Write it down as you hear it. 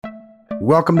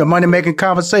Welcome to Money Making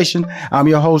Conversation. I'm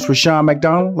your host, Rashawn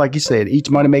McDonald. Like you said, each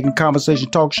Money Making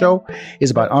Conversation talk show is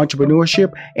about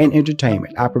entrepreneurship and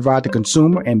entertainment. I provide the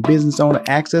consumer and business owner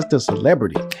access to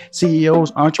celebrities,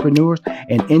 CEOs, entrepreneurs,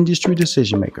 and industry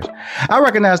decision makers. I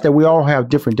recognize that we all have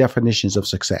different definitions of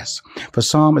success. For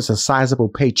some, it's a sizable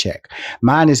paycheck.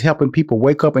 Mine is helping people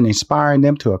wake up and inspiring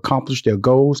them to accomplish their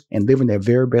goals and living their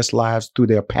very best lives through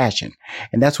their passion.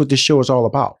 And that's what this show is all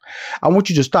about. I want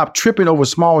you to stop tripping over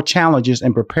small challenges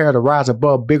and prepare to rise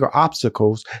above bigger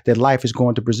obstacles that life is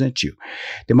going to present you.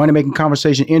 The Money Making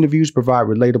Conversation interviews provide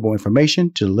relatable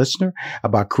information to the listener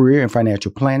about career and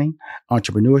financial planning,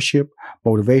 entrepreneurship,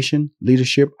 motivation,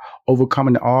 leadership,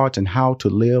 overcoming the odds, and how to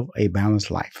live a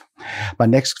balanced life. My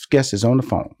next guest is on the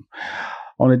phone.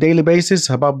 On a daily basis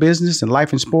about business and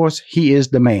life and sports, he is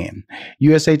the man.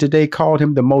 USA Today called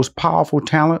him the most powerful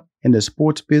talent in the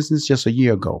sports business just a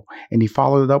year ago, and he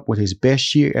followed it up with his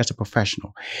best year as a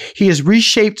professional. He has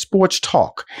reshaped sports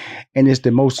talk and is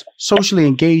the most socially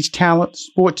engaged talent,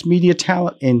 sports media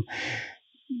talent in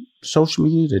social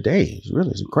media today.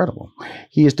 It's incredible.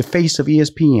 He is the face of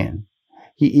ESPN.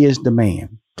 He is the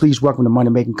man. Please welcome to Money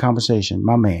Making Conversation,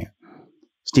 my man,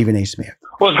 Stephen A. Smith.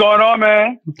 What's going on,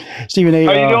 man? Stephen A.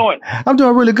 How you doing? I'm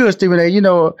doing really good, Stephen A.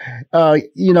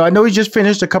 I know you just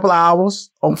finished a couple of hours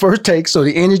on First Take, so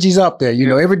the energy's up there.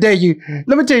 Every day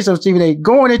let me tell you something, Stephen A.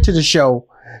 Going into the show,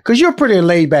 because you're a pretty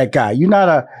laid back guy. You're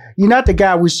not the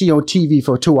guy we see on TV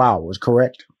for 2 hours,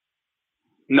 correct?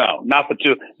 No, not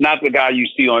the guy you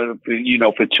see on,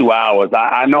 for 2 hours.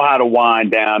 I know how to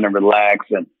wind down and relax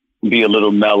and be a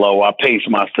little mellow. I pace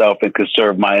myself and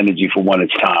conserve my energy for when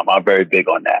it's time. I'm very big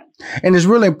on that. And it's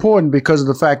really important because of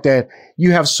the fact that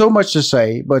you have so much to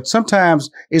say, but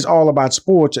sometimes it's all about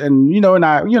sports. And, you and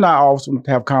I often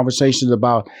have conversations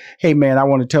about, hey, man, I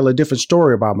want to tell a different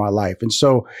story about my life. And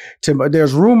so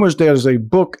there's rumors there's a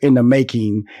book in the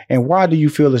making. And why do you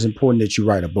feel it's important that you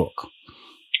write a book?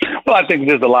 Well, I think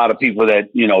there's a lot of people that,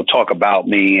 talk about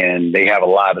me and they have a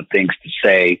lot of things to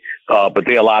say, but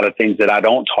there are a lot of things that I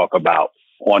don't talk about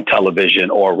on television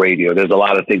or radio. There's a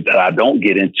lot of things that I don't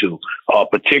get into,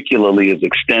 particularly as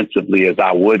extensively as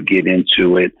I would get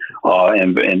into it,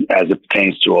 and as it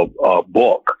pertains to a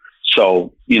book.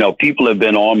 So, people have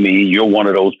been on me. You're one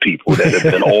of those people that have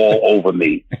been all over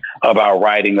me about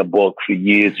writing a book for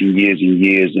years and years and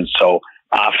years. And so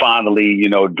I finally,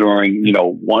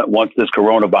 once this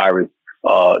coronavirus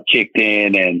kicked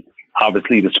in, and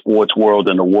obviously the sports world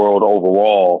and the world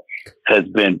overall has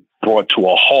been brought to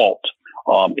a halt,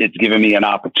 it's given me an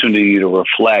opportunity to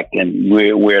reflect. And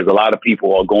whereas a lot of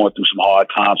people are going through some hard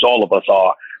times, all of us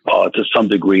are to some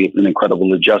degree. It's an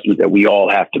incredible adjustment that we all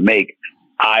have to make.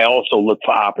 I also look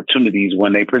for opportunities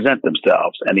when they present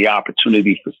themselves, and the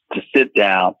opportunity to sit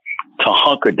down, to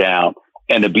hunker down,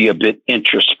 and to be a bit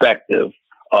introspective.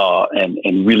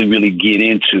 And really, really get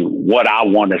into what I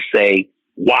want to say,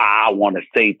 why I want to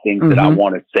say things that I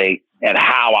want to say, and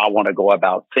how I want to go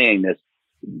about saying this.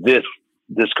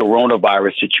 This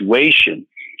coronavirus situation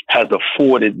has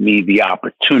afforded me the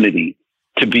opportunity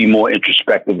to be more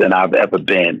introspective than I've ever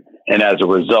been. And as a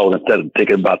result, instead of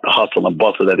thinking about the hustle and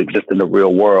bustle that exists in the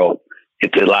real world,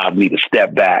 it's allowed me to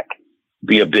step back,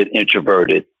 be a bit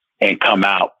introverted, and come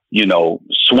out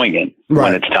swinging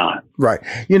when it's time. Right.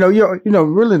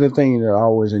 Really the thing that I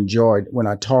always enjoyed when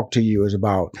I talk to you is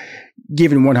about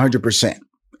giving 100%.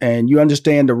 And you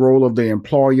understand the role of the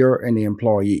employer and the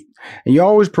employee. And you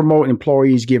always promote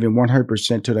employees giving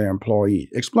 100% to their employees.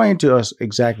 Explain to us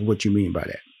exactly what you mean by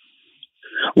that.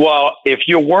 Well, if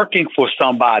you're working for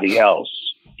somebody else,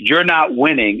 you're not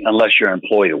winning unless your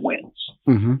employer wins.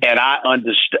 Mm-hmm. And I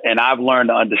understand, and I've learned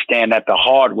to understand that the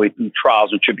hard way through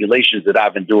trials and tribulations that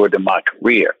I've endured in my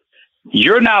career.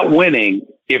 You're not winning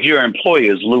if your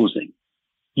employer is losing.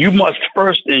 You must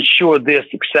first ensure their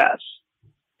success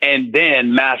and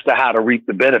then master how to reap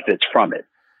the benefits from it.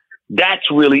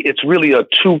 It's really a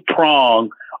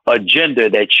two-prong agenda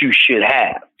that you should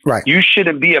have. Right. You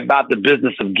shouldn't be about the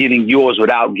business of getting yours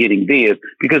without getting theirs,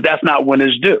 because that's not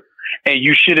winners do. And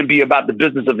you shouldn't be about the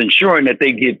business of ensuring that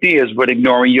they get theirs, but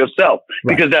ignoring yourself,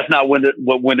 because that's not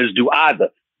what winners do either.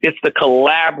 It's the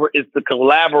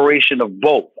collaboration of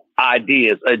both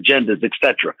ideas, agendas,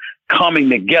 etc., coming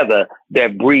together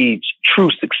that breeds true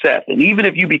success. And even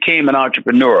if you became an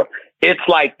entrepreneur, it's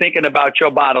like thinking about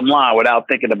your bottom line without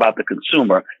thinking about the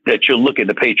consumer that you're looking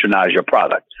to patronize your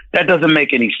product. That doesn't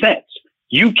make any sense.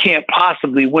 You can't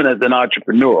possibly win as an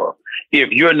entrepreneur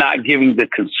if you're not giving the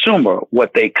consumer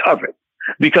what they covet,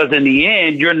 because in the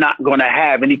end, you're not going to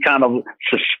have any kind of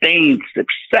sustained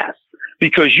success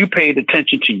because you paid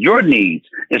attention to your needs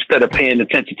instead of paying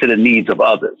attention to the needs of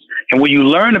others. And when you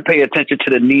learn to pay attention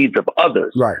to the needs of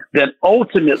others, right, then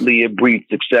ultimately it breeds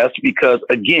success because,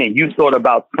 again, you thought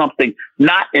about something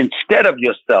not instead of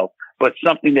yourself, but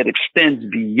something that extends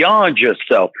beyond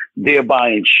yourself, thereby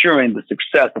ensuring the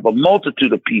success of a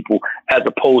multitude of people as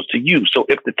opposed to you. So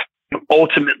if the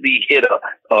ultimately hit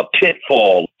a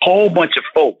pitfall, a whole bunch of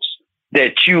folks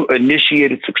that you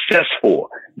initiated success for,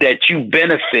 that you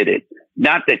benefited,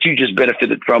 not that you just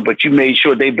benefited from, but you made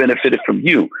sure they benefited from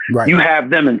you. Right. You have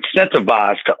them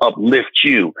incentivized to uplift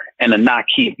you and to not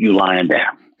keep you lying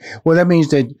down. Well, that means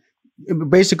that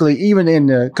basically, even in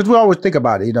because we always think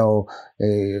about it, you know,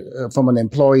 from an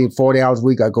employee, 40 hours a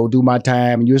week, I go do my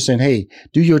time, and you're saying, hey,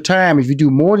 do your time. If you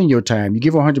do more than your time, you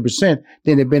give 100%,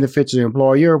 then it benefits the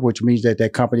employer, which means that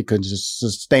that company can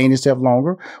sustain itself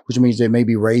longer, which means there may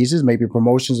be raises, maybe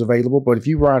promotions available. But if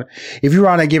you run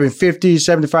and giving 50,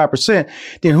 75%,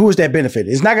 then who is that benefit?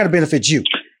 It's not going to benefit you.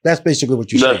 That's basically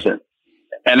what you're saying.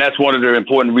 And that's one of the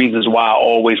important reasons why I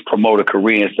always promote a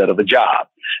career instead of a job.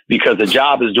 Because a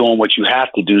job is doing what you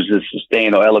have to do to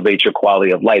sustain or elevate your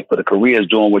quality of life, but a career is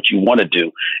doing what you want to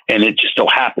do. And it just so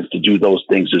happens to do those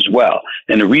things as well.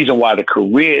 And the reason why the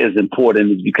career is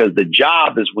important is because the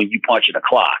job is when you punch in a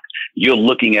clock. You're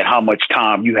looking at how much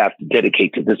time you have to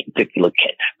dedicate to this particular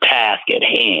task at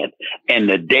hand. And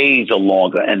the days are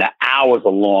longer and the hours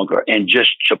are longer. And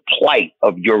just your plight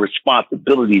of your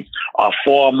responsibilities are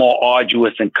far more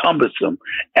arduous and cumbersome.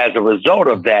 As a result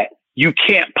of that, you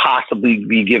can't possibly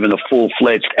be given a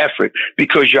full-fledged effort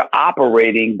because you're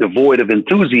operating devoid of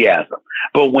enthusiasm.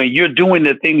 But when you're doing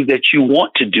the things that you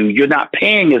want to do, you're not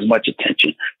paying as much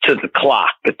attention to the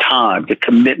clock, the time, the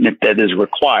commitment that is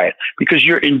required because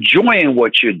you're enjoying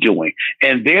what you're doing.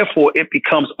 And therefore, it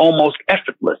becomes almost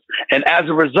effortless. And as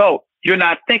a result, you're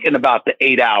not thinking about the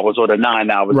 8 hours or the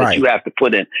 9 hours that you have to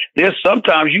put in. There's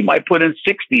sometimes you might put in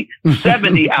 60,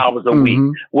 70 hours a week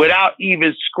without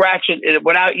even scratching it,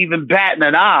 without even batting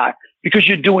an eye because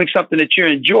you're doing something that you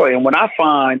enjoy. And when I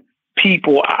find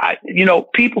people,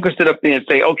 people can sit up there and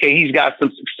say, okay, he's got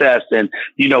some success and,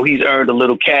 he's earned a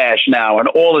little cash now and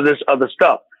all of this other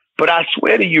stuff. But I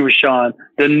swear to you, Rushion,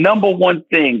 the number one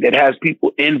thing that has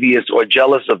people envious or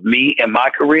jealous of me and my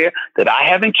career that I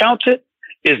have encountered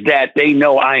is that they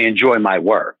know I enjoy my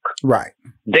work. Right.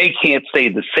 They can't say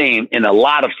the same in a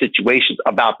lot of situations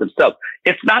about themselves.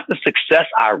 It's not the success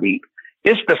I reap.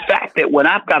 It's the fact that when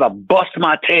I've got to bust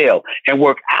my tail and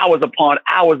work hours upon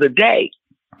hours a day,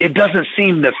 it doesn't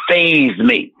seem to faze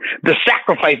me. The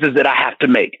sacrifices that I have to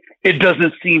make, it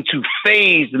doesn't seem to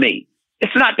faze me.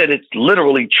 It's not that it's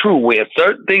literally true where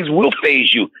certain things will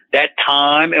faze you. That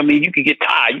time, you can get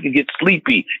tired, you can get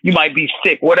sleepy, you might be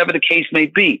sick, whatever the case may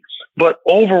be. But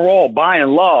overall, by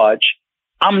and large,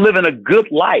 I'm living a good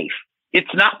life.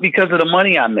 It's not because of the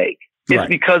money I make. It's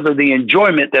because of the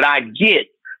enjoyment that I get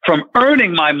from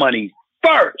earning my money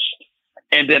first.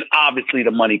 And then obviously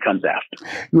the money comes after.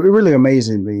 It really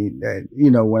amazing me that,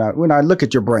 when I look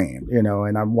at your brand,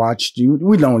 and I've watched you,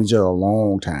 we've known each other a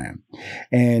long time.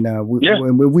 And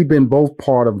we've been both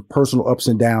part of personal ups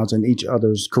and downs in each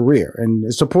other's career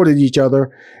and supported each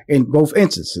other in both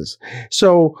instances.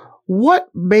 So what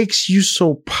makes you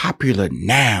so popular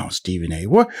now, Stephen A?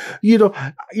 What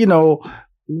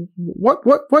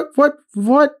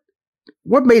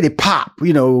made it pop?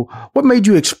 What made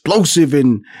you explosive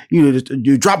and,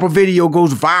 you drop a video,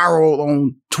 goes viral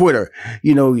on Twitter,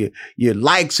 your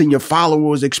likes and your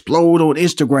followers explode on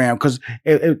Instagram. Cause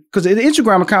the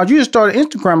Instagram account, you just started an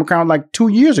Instagram account like 2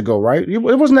 years ago, right? It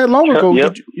wasn't that long ago.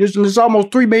 Yep. It's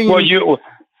almost 3 million.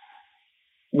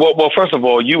 Well, first of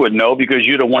all, you would know because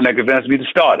you're the one that convinced me to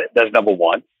start it. That's number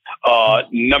one.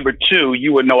 Number two,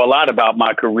 you would know a lot about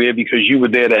my career because you were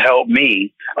there to help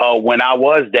me when I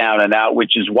was down and out,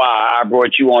 which is why I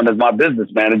brought you on as my business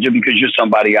manager because you're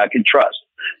somebody I can trust.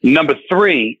 Number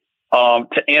three,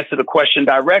 to answer the question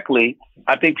directly,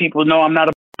 I think people know I'm not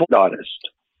a book artist.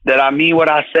 That I mean what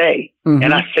I say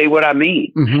and I say what I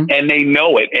mean and they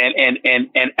know it.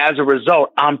 And as a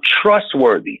result, I'm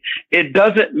trustworthy. It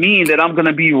doesn't mean that I'm going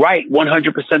to be right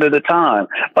 100% of the time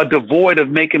or devoid of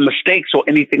making mistakes or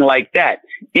anything like that.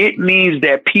 It means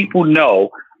that people know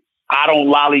I don't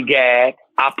lollygag.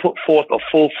 I put forth a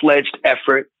full-fledged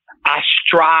effort. I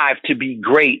strive to be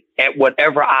great at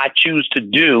whatever I choose to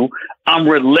do. I'm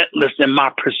relentless in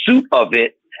my pursuit of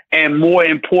it. And more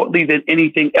importantly than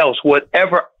anything else,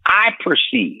 whatever I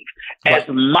perceive as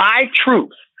my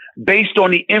truth based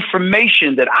on the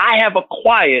information that I have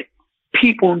acquired,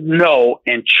 people know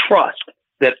and trust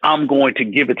that I'm going to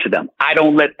give it to them. I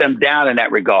don't let them down in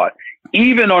that regard.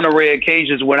 Even on the rare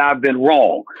occasions when I've been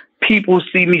wrong, people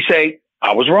see me say,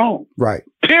 I was wrong. Right.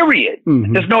 Period.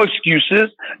 Mm-hmm. There's no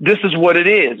excuses. This is what it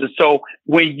is. And so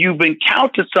when you've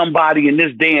encountered somebody in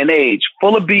this day and age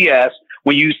full of BS,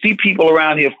 when you see people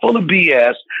around here full of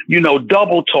BS,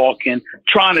 double talking,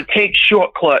 trying to take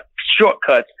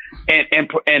shortcuts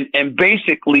and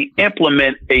basically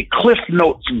implement a Cliff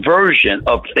Notes version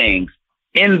of things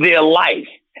in their life.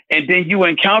 And then you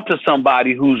encounter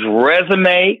somebody whose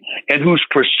resume and whose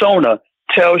persona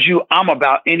tells you I'm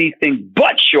about anything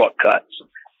but shortcuts.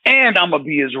 And I'm going to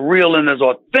be as real and as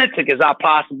authentic as I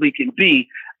possibly can be.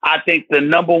 I think the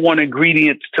number one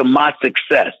ingredient to my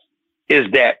success is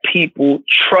that people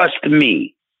trust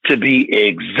me to be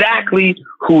exactly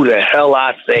who the hell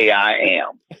I say I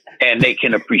am. And they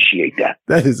can appreciate that.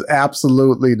 That is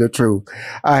absolutely the truth.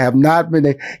 I have not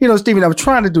been, Stephen, I'm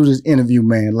trying to do this interview,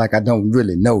 man, like I don't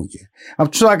really know you. I'm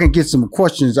trying to get some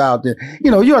questions out there.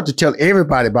 You have to tell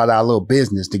everybody about our little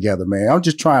business together, man. I'm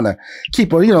just trying to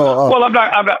keep, what I'm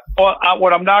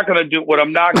not going to do,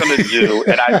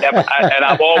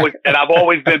 and I've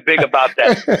always been big about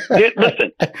that.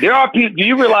 Listen, there are people, do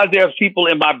you realize there are people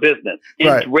in my business,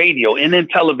 in radio and in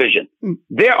television?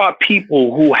 There are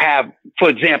people who have, for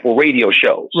example, radio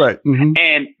shows. Right. Mm-hmm.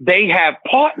 And they have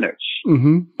partners,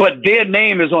 but their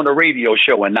name is on the radio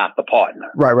show and not the partner.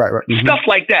 Right. Mm-hmm. Stuff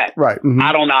like that. Right. Mm-hmm.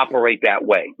 I don't operate that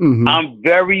way. Mm-hmm. I'm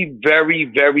very, very,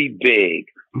 very big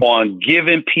on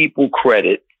giving people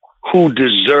credit who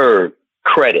deserve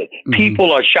credit. Mm-hmm.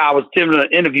 People are shy. I was doing an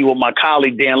interview with my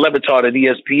colleague, Dan Levitard at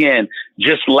ESPN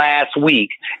just last week.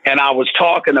 And I was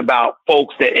talking about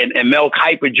folks and Mel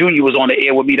Kiper Jr. was on the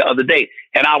air with me the other day.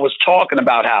 And I was talking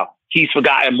about how he's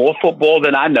forgotten more football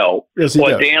than I know. Yes, or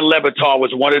Dan Levitard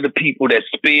was one of the people that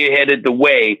spearheaded the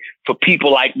way for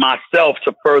people like myself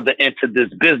to further into this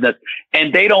business.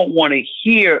 And they don't want to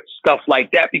hear stuff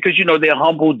like that because, they're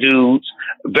humble dudes,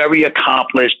 very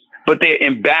accomplished, but they're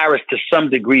embarrassed to some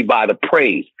degree by the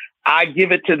praise. I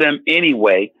give it to them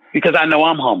anyway because I know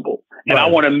I'm humble. And I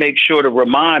want to make sure to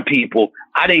remind people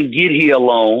I didn't get here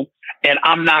alone. And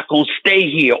I'm not going to stay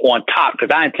here on top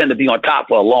because I intend to be on top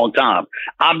for a long time.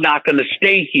 I'm not going to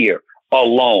stay here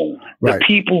alone. Right. The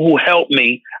people who help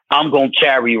me, I'm going to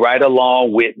carry right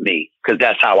along with me because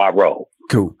that's how I roll.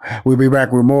 Cool. We'll be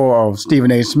back with more of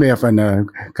Stephen A. Smith and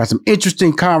got some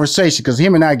interesting conversation because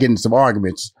him and I getting some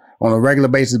arguments on a regular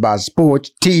basis about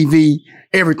sports, TV,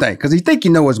 everything. Because he think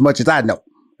you know as much as I know.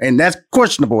 And that's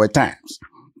questionable at times.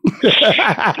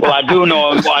 Well, I do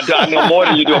know. I know more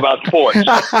than you do about sports.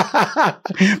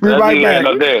 We're right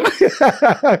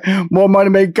back. More Money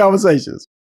Making Conversations.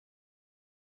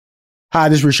 Hi,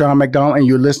 this is Rushion McDonald, and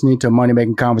you're listening to Money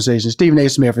Making Conversations. Stephen A.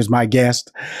 Smith is my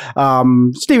guest.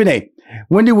 Stephen A.,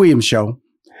 Wendy Williams show.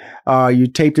 You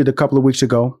taped it a couple of weeks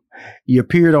ago. You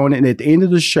appeared on it, and at the end of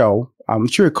the show, I'm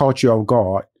sure it caught you off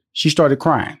guard. She started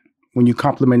crying when you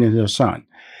complimented her son.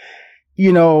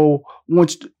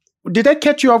 Did that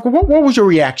catch you off? What was your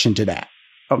reaction to that?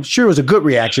 I'm sure it was a good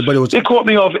reaction, but it caught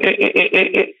me off.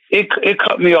 It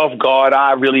caught me off guard.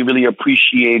 I really, really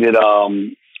appreciated.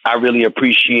 What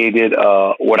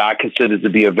I consider to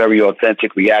be a very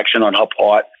authentic reaction on her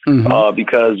part,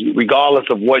 because regardless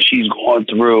of what she's going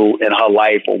through in her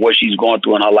life or what she's going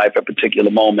through in her life at a particular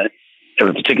moment,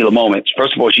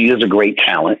 first of all, she is a great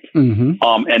talent,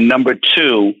 and number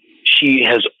two, she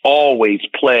has always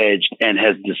pledged and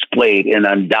has displayed an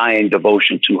undying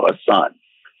devotion to her son.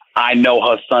 I know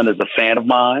her son is a fan of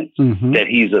mine, that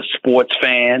he's a sports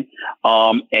fan.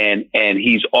 And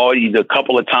he's already, a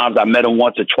couple of times I met him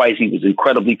once or twice. He was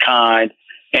incredibly kind.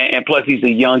 And plus he's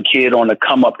a young kid on the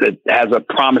come up that has a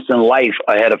promising life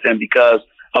ahead of him because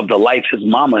of the life his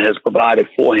mama has provided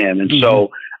for him. And so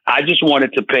I just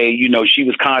wanted to pay, she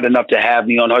was kind enough to have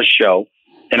me on her show.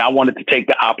 And I wanted to take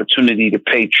the opportunity to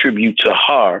pay tribute to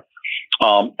her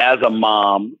as a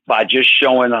mom by just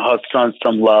showing her son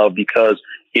some love, because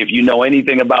if you know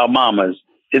anything about mamas,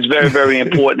 it's very, very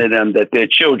important to them that their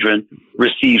children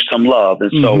receive some love. And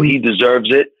so he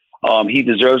deserves it. He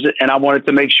deserves it. And I wanted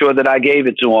to make sure that I gave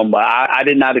it to him. But I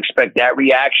did not expect that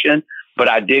reaction, but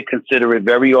I did consider it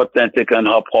very authentic on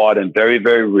her part and very,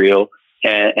 very real.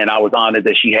 And I was honored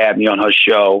that she had me on her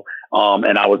show.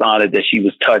 And I was honored that she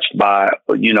was touched by,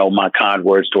 my kind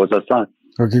words towards her son.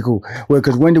 Okay, cool. Well,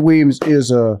 because Wendy Williams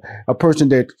is a person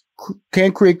that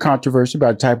can create controversy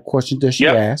about the type of questions that she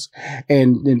asks.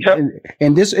 And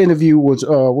this interview was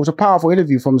a powerful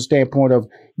interview from the standpoint of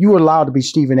you were allowed to be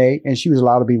Stephen A. and she was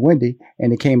allowed to be Wendy,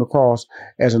 and it came across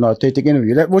as an authentic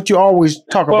interview. That's what you always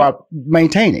talk about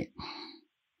maintaining.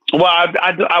 Well,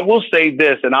 I will say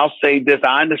this, and I'll say this.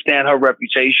 I understand her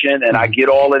reputation, and I get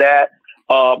all of that.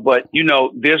 But,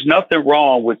 there's nothing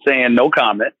wrong with saying no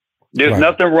comment. There's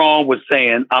nothing wrong with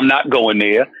saying, I'm not going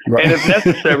there. Right. And if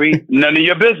necessary, none of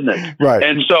your business. Right.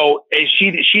 And so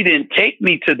she didn't take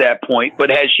me to that point,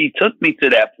 but as she took me to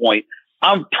that point,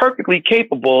 I'm perfectly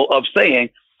capable of saying,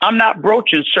 I'm not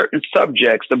broaching certain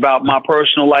subjects about my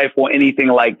personal life or anything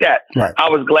like that. Right. I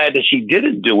was glad that she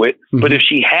didn't do it, but if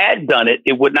she had done it,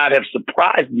 it would not have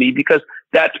surprised me because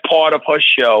that's part of her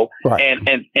show. Right.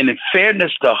 And in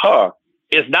fairness to her,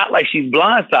 it's not like she's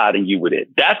blindsiding you with it.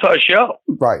 That's her show.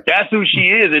 Right. That's who she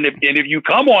is. And if you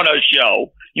come on her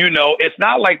show, you know, it's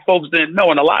not like folks didn't know.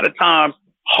 And a lot of times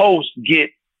hosts get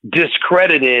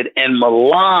discredited and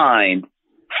maligned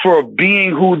for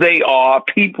being who they are.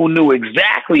 People knew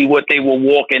exactly what they were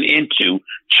walking into,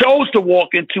 chose to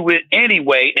walk into it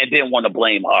anyway, and didn't want to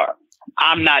blame her.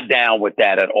 I'm not down with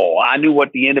that at all. I knew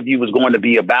what the interview was going to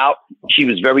be about. She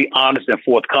was very honest and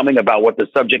forthcoming about what the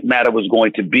subject matter was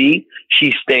going to be.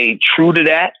 She stayed true to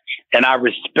that. And I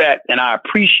respect and I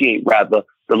appreciate, rather,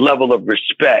 the level of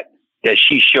respect that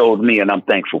she showed me, and I'm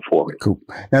thankful for it. Cool.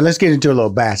 Now let's get into a little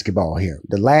basketball here.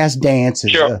 The Last Dance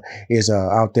is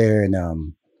out there in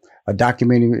a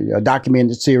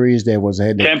documented series. There was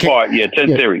a 10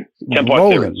 series. 10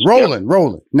 part series.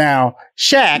 Rolling. Now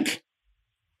Shaq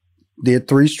did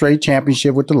 3 straight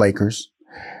championship with the Lakers.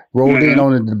 Rolled in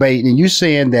on the debate, and you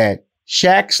saying that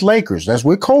Shaq's Lakers, that's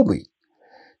with Kobe.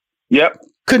 Yep.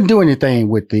 Couldn't do anything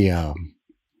with the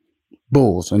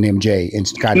Bulls and MJ and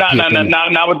Scottie.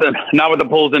 Not with the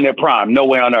Bulls in their prime. No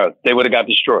way on earth. They would have got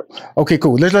destroyed. Okay,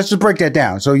 cool. Let's just break that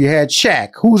down. So you had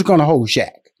Shaq. Who's going to hold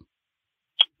Shaq?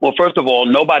 Well, first of all,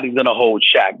 nobody's going to hold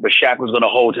Shaq, but Shaq was going to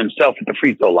hold himself at the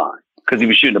free throw line because he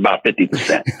was shooting about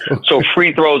 50%. So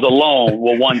free throws alone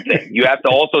were one thing. You have to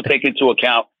also take into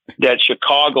account that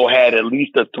Chicago had at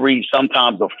least a 3,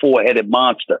 sometimes a 4-headed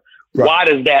monster. Right. Why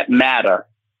does that matter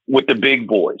with the big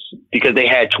boys? Because they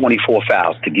had 24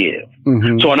 fouls to give.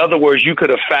 So in other words, you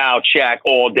could have fouled Shaq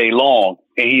all day long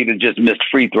and he'd have just missed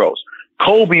free throws.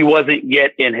 Kobe wasn't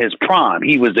yet in his prime.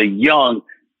 He was a young,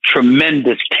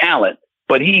 tremendous talent,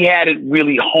 but he hadn't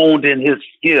really honed in his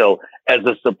skill as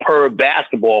a superb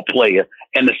basketball player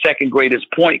and the second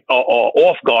greatest point or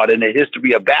off guard in the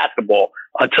history of basketball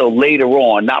until later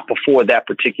on, not before that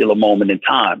particular moment in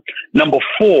time. Number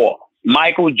 4,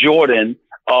 Michael Jordan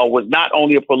was not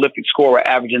only a prolific scorer,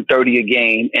 averaging 30 a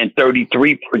game and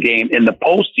 33 per game in the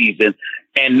postseason,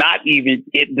 and not even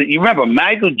you remember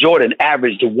Michael Jordan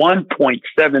averaged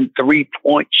 1.73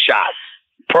 point shots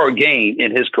per game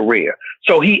in his career.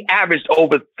 So he averaged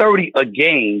over 30 a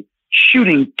game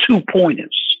shooting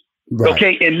 2-pointers. Right.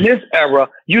 Okay. In this era,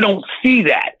 you don't see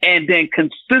that. And then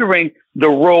considering the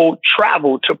road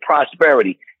traveled to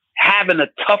prosperity, having to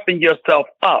toughen yourself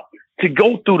up to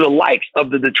go through the likes of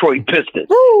the Detroit Pistons.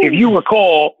 Woo. If you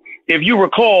recall,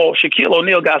 Shaquille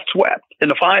O'Neal got swept in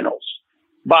the finals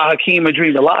by Hakeem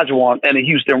Olajuwon and the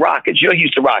Houston Rockets. Your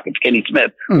Houston Rockets, Kenny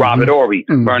Smith, Robert Horry,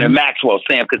 Vernon Maxwell,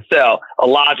 Sam Cassell,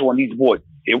 Olajuwon, these boys.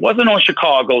 It wasn't on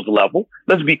Chicago's level.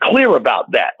 Let's be clear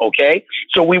about that, okay?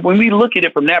 So when we look at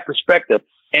it from that perspective,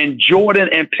 and Jordan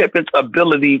and Pippen's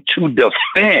ability to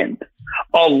defend,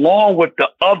 along with the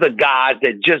other guys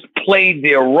that just played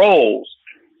their roles,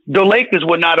 the Lakers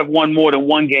would not have won more than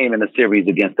 1 game in a series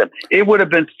against them. It would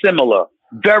have been similar,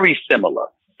 very similar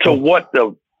to what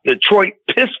the Detroit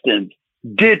Pistons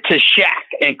did to Shaq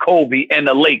and Kobe and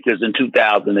the Lakers in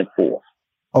 2004.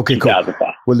 Okay, cool.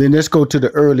 Well, then let's go to the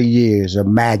early years of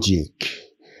Magic,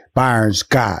 Byron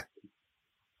Scott,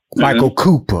 Michael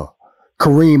Cooper,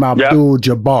 Kareem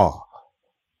Abdul-Jabbar.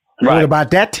 Right. What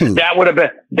about that team? That would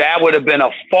have been a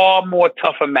far more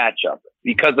tougher matchup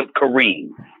because of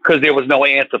Kareem, because there was no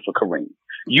answer for Kareem.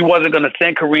 You wasn't going to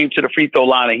send Kareem to the free throw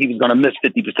line and he was going to miss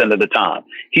 50% of the time.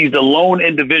 He's the lone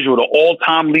individual, the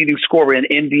all-time leading scorer in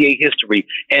NBA history,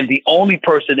 and the only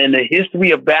person in the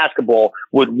history of basketball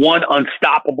with one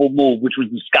unstoppable move, which was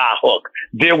the sky hook.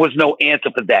 There was no answer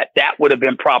for that. That would have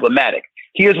been problematic.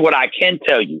 Here's what I can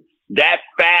tell you. That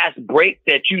fast break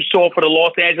that you saw for the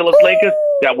Los Angeles Lakers,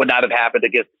 that would not have happened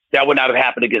against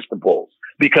the Bulls.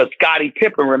 Because Scottie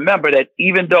Pippen, remember that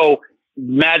even though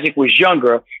Magic was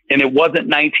younger and it wasn't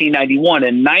 1991.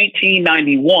 In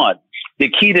 1991, the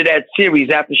key to that series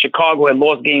after Chicago had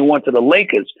lost game 1 to the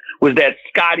Lakers was that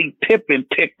Scottie Pippen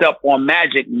picked up on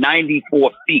Magic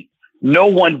 94 feet. No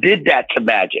one did that to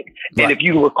Magic. Right. And if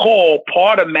you recall,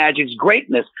 part of Magic's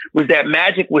greatness was that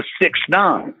Magic was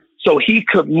 6'9". So he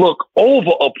could look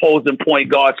over opposing point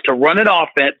guards to run an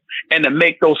offense and to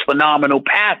make those phenomenal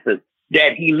passes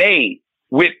that he made.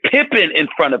 With Pippen in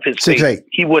front of his face,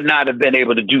 he would not have been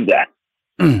able to do that.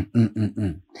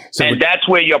 So that's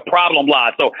where your problem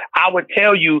lies. So I would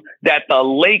tell you that the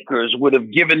Lakers would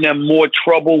have given them more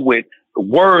trouble with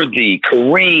Worthy,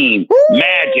 Kareem,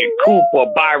 Magic,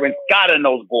 Cooper, Byron Scott, and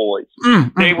those boys.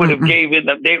 They would have given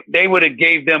them. They would have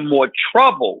gave them more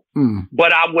trouble.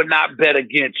 But I would not bet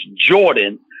against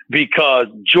Jordan because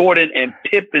Jordan and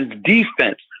Pippen's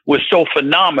defense was so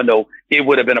phenomenal. It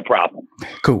would have been a problem.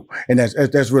 Cool, and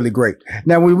that's really great.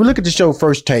 Now, when we look at the show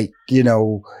First Take, you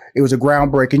know, it was a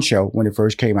groundbreaking show when it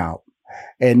first came out,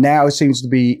 and now it seems to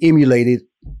be emulated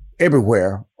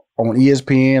everywhere on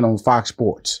ESPN, on Fox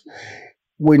Sports.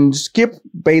 When Skip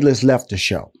Bayless left the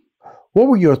show, what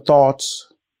were your thoughts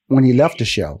when he left the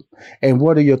show? And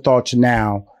what are your thoughts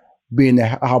now, being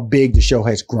how big the show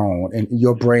has grown and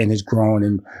your brand has grown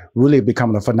and really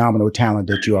becoming a phenomenal talent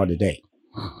that you are today?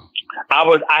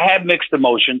 I had mixed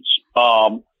emotions.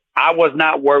 I was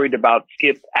not worried about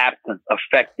Skip's absence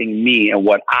affecting me and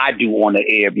what I do on the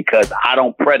air because I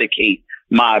don't predicate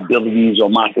my abilities or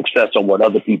my success on what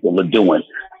other people are doing.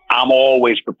 I'm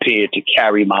always prepared to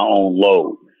carry my own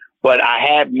load. But I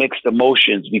had mixed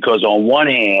emotions because on one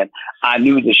hand, I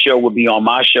knew the show would be on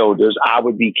my shoulders. I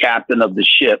would be captain of the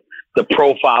ship. The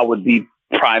profile would be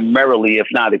primarily, if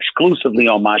not exclusively,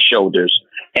 on my shoulders.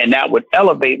 And that would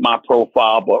elevate my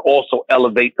profile, but also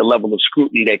elevate the level of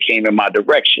scrutiny that came in my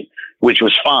direction, which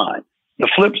was fine. The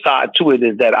flip side to it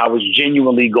is that I was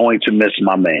genuinely going to miss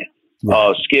my man.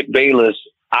 Right. Skip Bayless,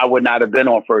 I would not have been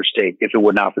on First Take if it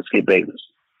were not for Skip Bayless.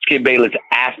 Skip Bayless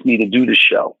asked me to do the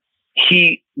show.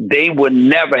 They would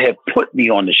never have put me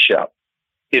on the show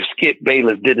if Skip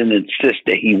Bayless didn't insist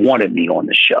that he wanted me on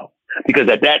the show. Because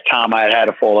at that time I had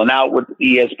a falling out with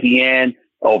ESPN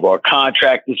over a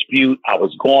contract dispute. I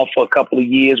was gone for a couple of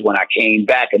years. When I came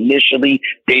back initially,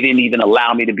 they didn't even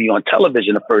allow me to be on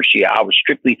television the first year. I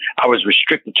was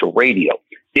restricted to radio.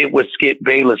 It was Skip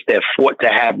Bayless that fought to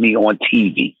have me on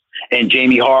TV. And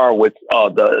Jamie Horowitz,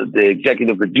 the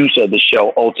executive producer of the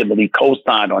show, ultimately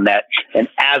co-signed on that. And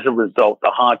as a result,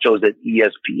 the honchos at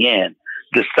ESPN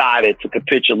decided to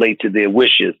capitulate to their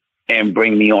wishes and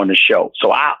bring me on the show.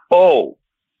 So I owe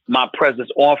my presence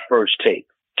on First Take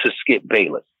to Skip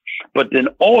Bayless. But then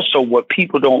also what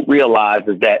people don't realize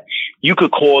is that you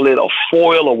could call it a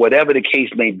foil or whatever the case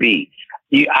may be.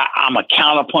 I'm a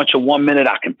counterpuncher 1 minute,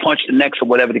 I can punch the next or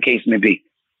whatever the case may be.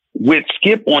 With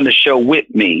Skip on the show with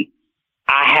me,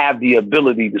 I have the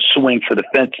ability to swing for the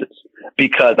fences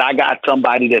because I got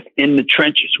somebody that's in the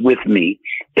trenches with me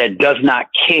that does not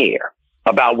care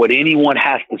about what anyone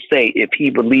has to say if he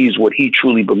believes what he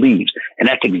truly believes. And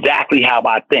that's exactly how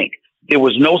I think. There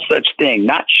was no such thing,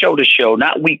 not show to show,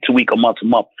 not week to week or month to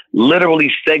month,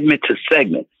 literally segment to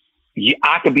segment.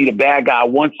 I could be the bad guy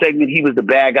one segment, he was the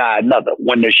bad guy another.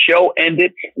 When the show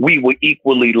ended, we were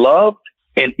equally loved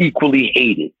and equally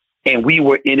hated, and we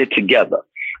were in it together.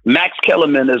 Max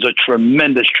Kellerman is a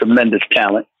tremendous, tremendous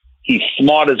talent. He's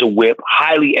smart as a whip,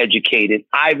 highly educated,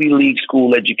 Ivy League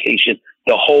school education,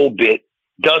 the whole bit,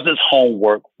 does his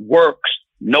homework, works,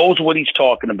 knows what he's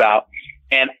talking about.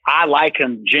 And I like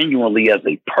him genuinely as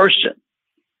a person.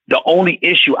 The only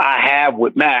issue I have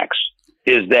with Max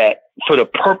is that for the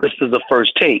purposes of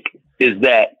First Take is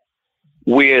that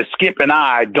where Skip and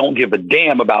I don't give a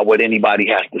damn about what anybody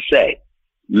has to say,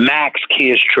 Max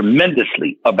cares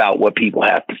tremendously about what people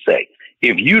have to say.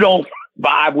 If you don't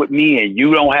vibe with me and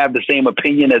you don't have the same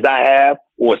opinion as I have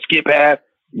or Skip have,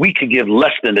 we could give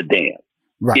less than a damn.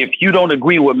 Right. If you don't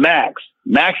agree with Max,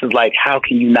 Max is like, how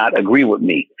can you not agree with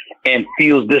me? And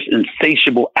feels this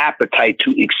insatiable appetite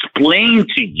to explain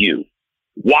to you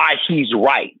why he's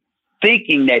right,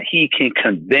 thinking that he can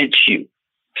convince you.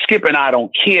 Skip and I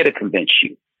don't care to convince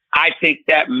you. I think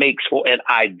that makes for an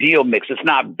ideal mix. It's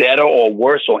not better or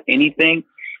worse or anything,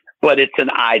 but it's an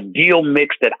ideal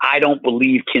mix that I don't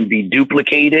believe can be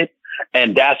duplicated.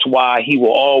 And that's why he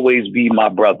will always be my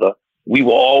brother. We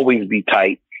will always be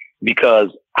tight because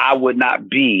I would not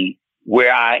be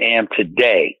where I am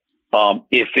today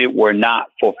if it were not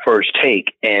for First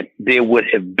Take. And there would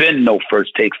have been no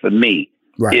First Take for me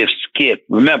if Skip,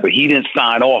 remember, he didn't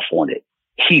sign off on it.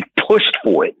 He pushed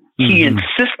for it. Mm-hmm. He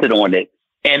insisted on it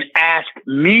and asked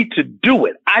me to do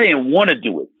it. I didn't want to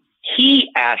do it. He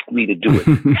asked me to do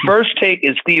it. First Take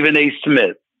and Stephen A.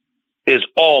 Smith is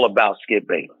all about Skip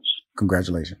Bayless.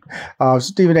 Congratulations.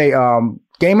 Stephen A.,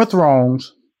 Game of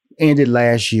Thrones ended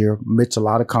last year amidst a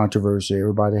lot of controversy.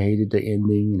 Everybody hated the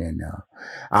ending, and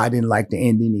I didn't like the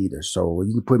ending either. So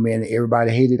you can put me in,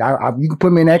 everybody hated. You can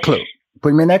put me in that club.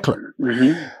 Put me in that club.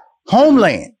 Mm-hmm.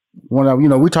 Homeland.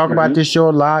 We talk about this show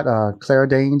a lot. Claire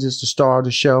Danes is the star of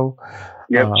the show.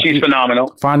 Yep, she's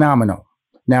phenomenal. Phenomenal.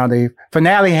 Now the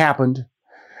finale happened,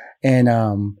 and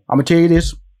I'm gonna tell you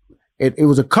this. It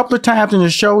was a couple of times in the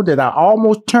show that I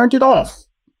almost turned it off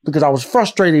because I was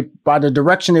frustrated by the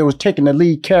direction it was taking the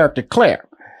lead character, Claire.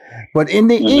 But in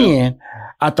the end,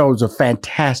 I thought it was a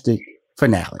fantastic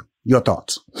finale. Your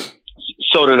thoughts?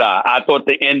 So did I. I thought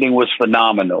the ending was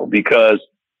phenomenal because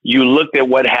you looked at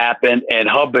what happened and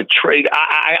her betrayal.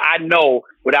 I know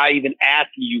without even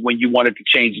asking you when you wanted to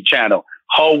change the channel,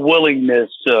 her willingness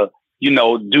to,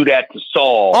 do that to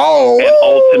Saul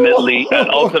and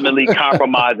ultimately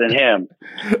compromising him.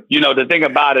 The thing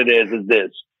about it is this.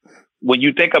 When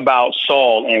you think about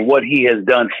Saul and what he has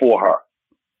done for her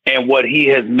and what he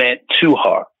has meant to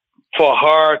her, for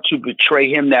her to betray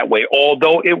him that way,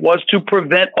 although it was to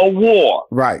prevent a war,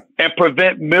 right, and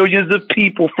prevent millions of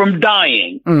people from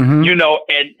dying, and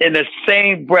in the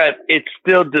same breath, it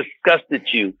still disgusted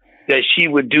you that she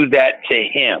would do that to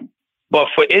him. But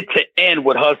for it to end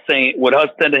with her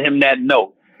sending him that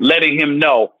note, letting him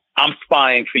know, I'm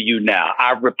spying for you now.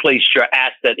 I've replaced your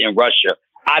asset in Russia.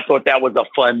 I thought that was a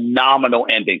phenomenal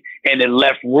ending, and it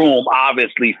left room,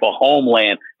 obviously, for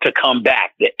Homeland to come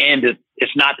back. The end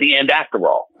it's not the end after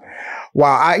all.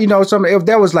 Wow, if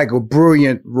that was like a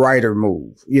brilliant writer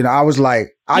move. I was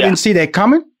like, I didn't see that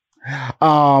coming.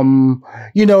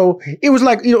 It was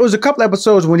like, it was a couple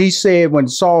episodes when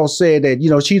Saul said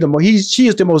that, she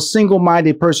is the most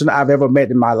single-minded person I've ever met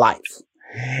in my life.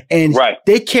 And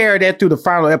they carried that through the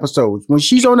final episodes when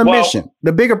she's on a mission,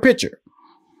 the bigger picture.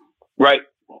 Right.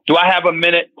 Do I have a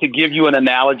minute to give you an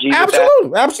analogy?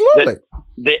 Absolutely.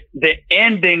 The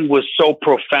ending was so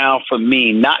profound for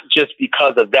me, not just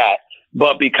because of that,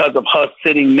 but because of her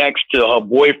sitting next to her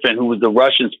boyfriend, who was the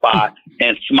Russian spy,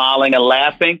 and smiling and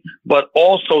laughing, but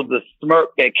also the smirk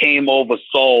that came over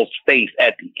Saul's face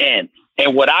at the end.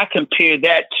 And what I compare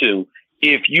that to,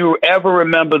 if you ever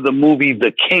remember the movie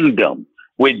The Kingdom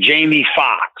with Jamie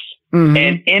Foxx,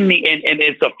 and and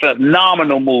it's a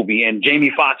phenomenal movie, and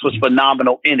Jamie Foxx was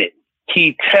phenomenal in it.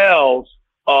 He tells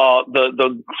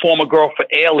the former girl for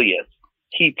Alias,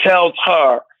 he tells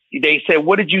her, they said,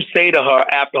 what did you say to her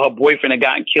after her boyfriend had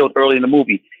gotten killed early in the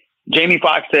movie? Jamie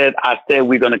Foxx said, I said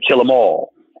we're going to kill them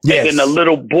all. Yes. And then the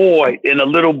little boy in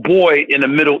the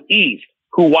Middle East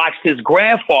who watched his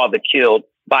grandfather killed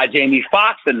by Jamie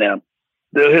Foxx and them,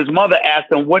 his mother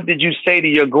asked him, what did your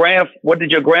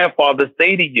grandfather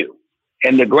say to you?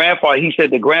 And the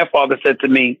grandfather said to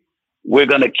me, we're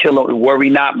going to kill them. Worry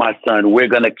not, my son. We're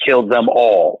going to kill them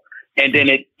all. And then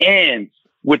it ends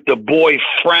with the boy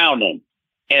frowning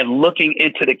and looking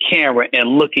into the camera and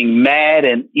looking mad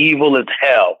and evil as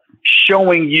hell,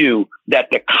 showing you that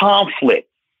the conflict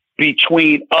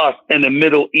between us and the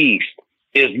Middle East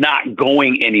is not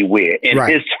going anywhere. And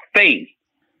his face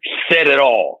said it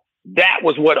all. That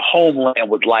was what Homeland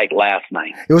was like last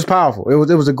night. It was powerful. It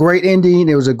was a great ending.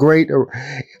 It was a great,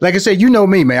 like I said, you know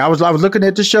me, man. I was looking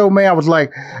at the show, man.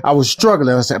 I was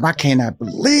struggling. I said, I cannot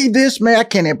believe this, man. I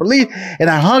cannot believe. And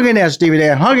I hung in there, Stevie.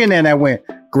 And I went,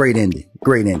 great ending.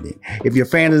 Great ending. If you're a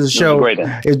fan of the show,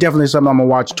 it's definitely something I'm gonna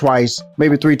watch twice,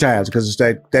 maybe 3 times, because it's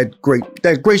that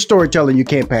great storytelling you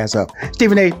can't pass up.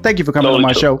 Stephen A., thank you for coming on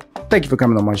my show. Thank you for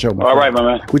coming on my show. All right, my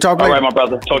man. We talk later. All right, my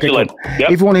brother. Talk to you later.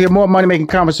 Yep. If you want to hear more Money Making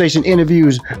Conversation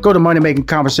interviews, go to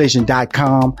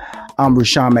moneymakingconversation.com. I'm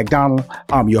Rushion McDonald.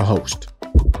 I'm your host.